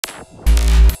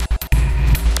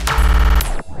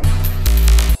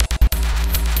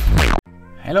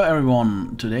Hello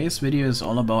everyone, today's video is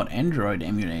all about Android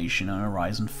emulation on a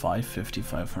Ryzen 5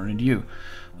 5500U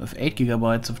with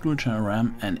 8GB of dual-channel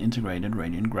RAM and integrated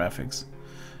Radeon graphics.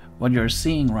 What you're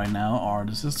seeing right now are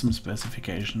the system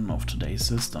specification of today's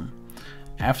system.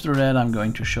 After that I'm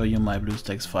going to show you my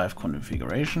BlueStacks 5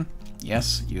 configuration.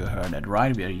 Yes, you heard that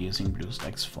right, we are using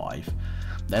BlueStacks 5.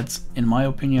 That's, in my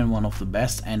opinion, one of the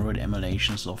best Android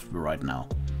emulation software right now.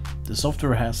 The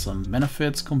software has some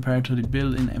benefits compared to the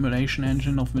built-in emulation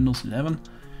engine of Windows 11.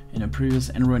 In a previous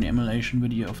Android emulation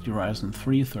video of the Ryzen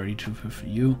 3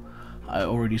 3250U, I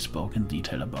already spoke in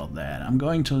detail about that. I'm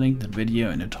going to link that video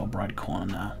in the top right corner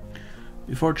now.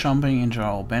 Before jumping into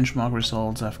our benchmark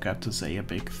results, I've got to say a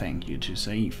big thank you to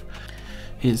Saif.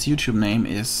 His YouTube name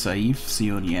is Saif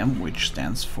CODM, which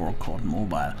stands for Code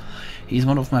Mobile. He's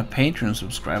one of my Patreon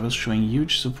subscribers, showing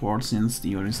huge support since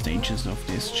the early stages of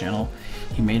this channel.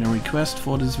 He made a request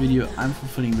for this video. I'm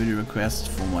fulfilling video requests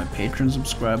for my Patreon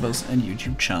subscribers and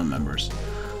YouTube channel members.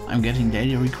 I'm getting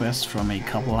daily requests from a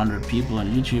couple hundred people on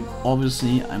YouTube.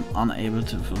 Obviously, I'm unable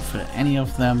to fulfill any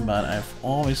of them, but I've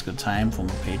always got time for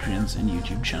my Patreons and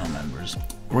YouTube channel members.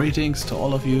 Greetings to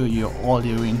all of you, you're all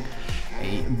doing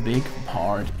a big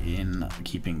part in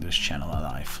keeping this channel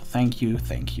alive. Thank you,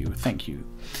 thank you, thank you.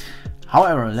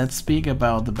 However, let's speak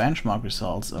about the benchmark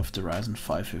results of the Ryzen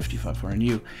 5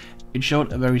 5500U. It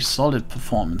showed a very solid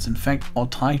performance. In fact, all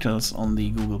titles on the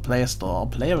Google Play Store are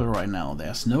playable right now.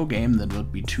 There's no game that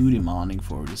would be too demanding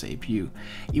for this APU.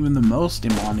 Even the most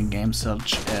demanding games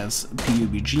such as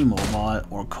PUBG Mobile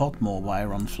or COD Mobile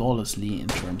run flawlessly in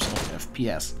terms of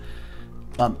FPS.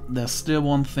 But there's still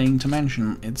one thing to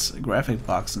mention, it's graphic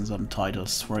bugs in some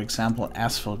titles. For example,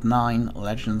 Asphalt 9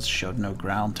 Legends showed no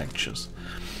ground textures.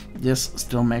 This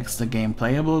still makes the game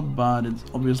playable, but it's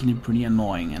obviously pretty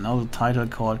annoying. Another title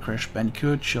called Crash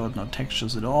Bandicoot showed no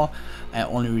textures at all. I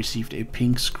only received a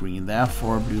pink screen,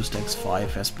 therefore BlueStacks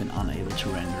 5 has been unable to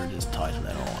render this title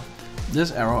at all.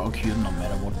 This error occurred no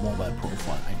matter what mobile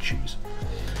profile I choose.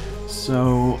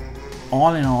 So,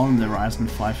 all in all, the Ryzen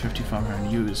 5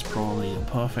 5500U is probably the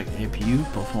perfect APU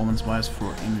performance-wise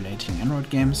for emulating Android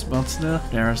games, but still,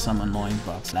 there are some annoying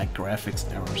bugs like graphics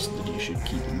errors that you should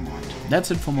keep in mind.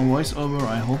 That's it for my voiceover.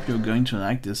 I hope you're going to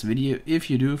like this video. If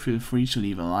you do, feel free to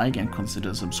leave a like and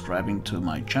consider subscribing to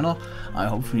my channel. I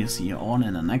hopefully see you all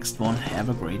in the next one. Have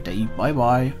a great day. Bye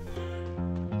bye.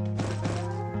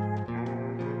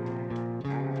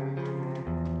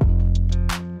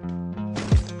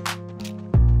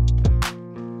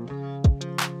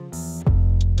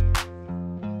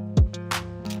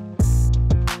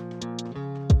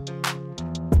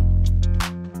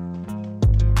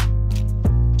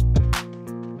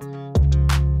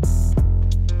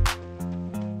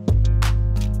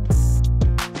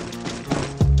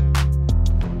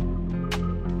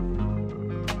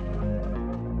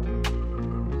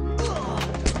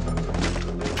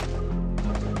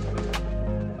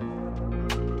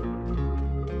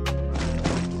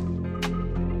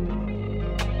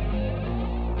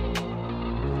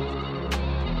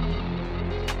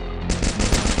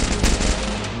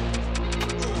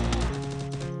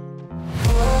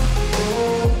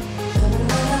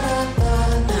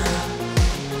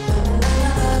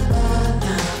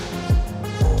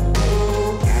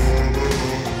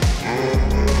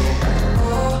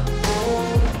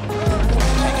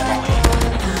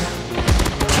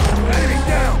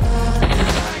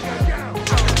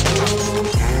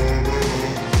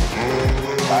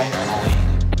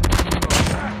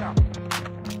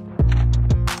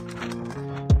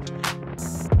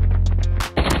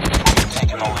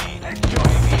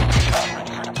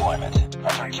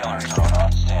 Killer drone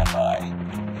on standby.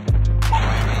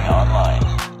 UAV online.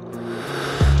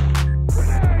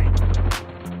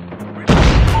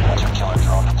 Hunter killer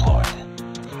drone deployed.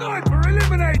 Sniper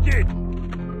eliminated!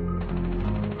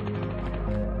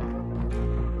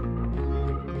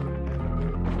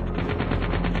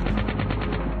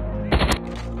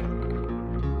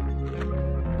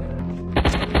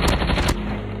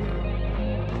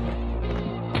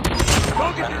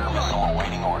 Predator missile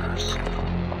awaiting orders.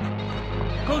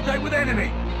 Contact with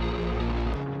enemy!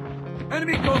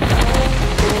 Enemy contact!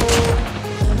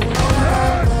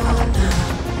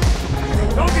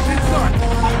 Target in sight!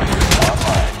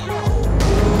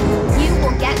 You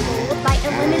will get gold by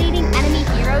eliminating enemy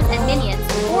heroes and minions,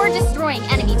 or destroying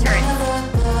enemy turrets.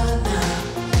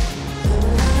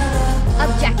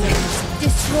 Objective: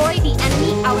 destroy the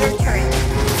enemy outer turret.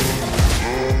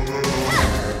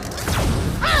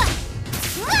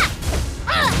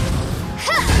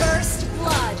 First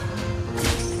blood.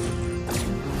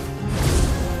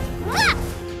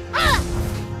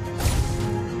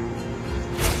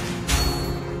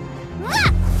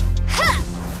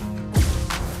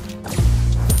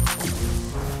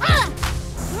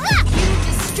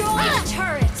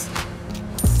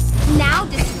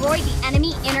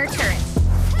 enemy inner turret.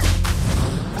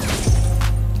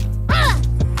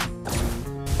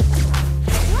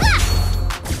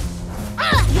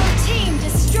 Your team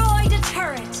destroyed a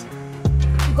turret.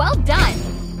 Well done.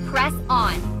 Press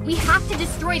on. We have to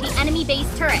destroy the enemy base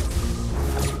turret.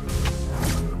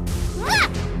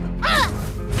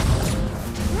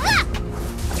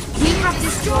 We have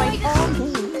destroyed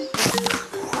all.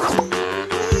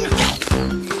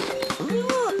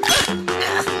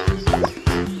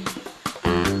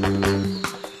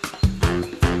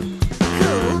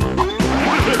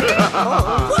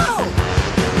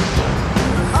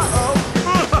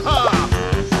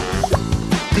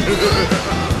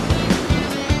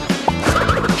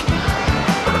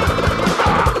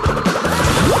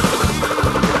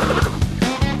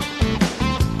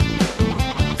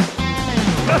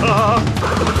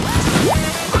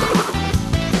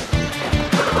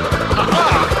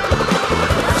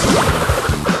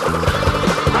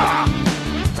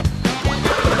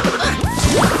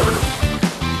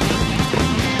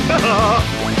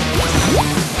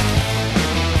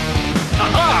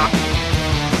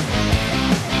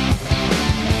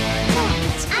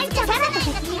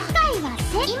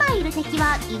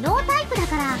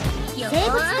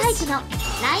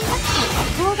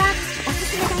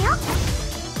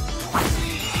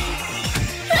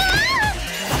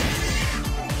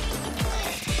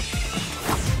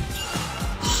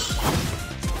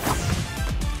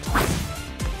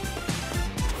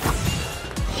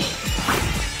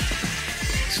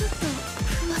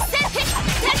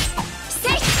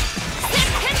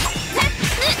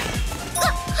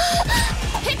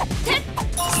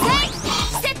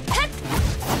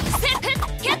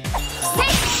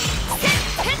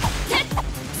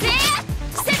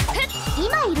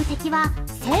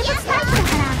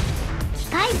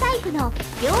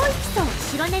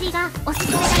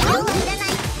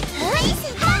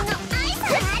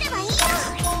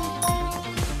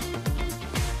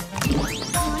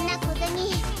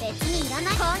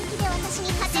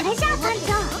それじゃあ艦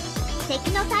長、敵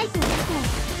のタイプを見て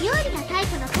有利なタイ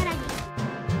プの